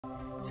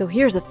So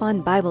here's a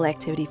fun Bible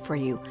activity for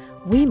you.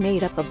 We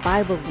made up a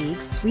Bible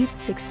League Sweet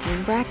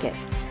 16 bracket.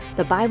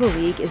 The Bible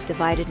League is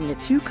divided into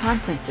two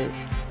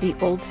conferences, the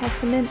Old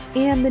Testament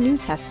and the New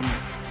Testament.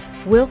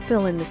 We'll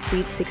fill in the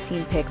Sweet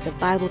 16 picks of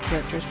Bible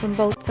characters from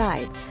both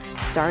sides,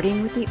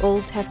 starting with the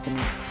Old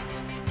Testament.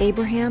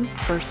 Abraham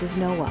versus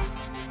Noah,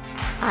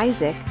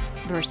 Isaac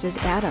versus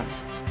Adam,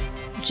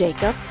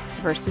 Jacob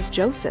versus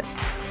Joseph.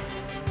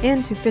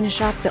 And to finish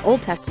off the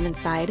Old Testament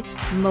side,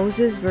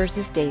 Moses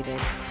versus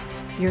David.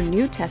 Your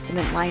New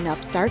Testament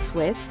lineup starts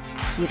with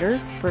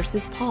Peter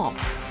versus Paul,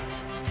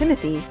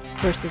 Timothy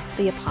versus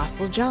the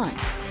Apostle John,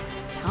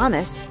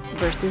 Thomas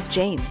versus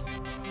James,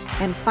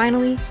 and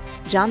finally,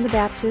 John the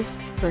Baptist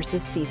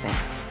versus Stephen.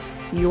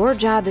 Your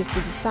job is to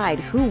decide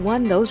who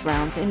won those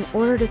rounds in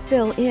order to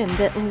fill in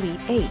the Elite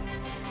Eight.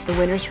 The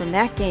winners from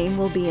that game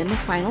will be in the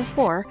Final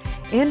Four,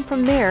 and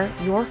from there,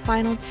 your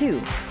Final Two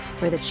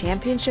for the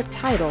championship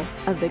title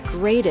of the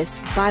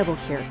greatest Bible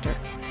character.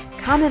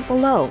 Comment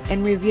below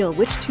and reveal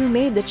which two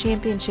made the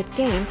championship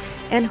game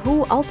and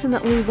who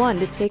ultimately won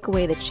to take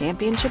away the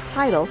championship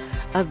title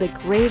of the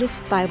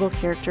greatest Bible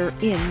character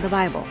in the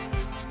Bible.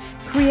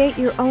 Create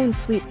your own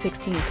Sweet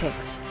 16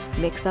 picks,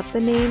 mix up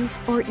the names,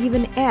 or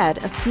even add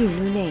a few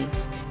new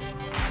names.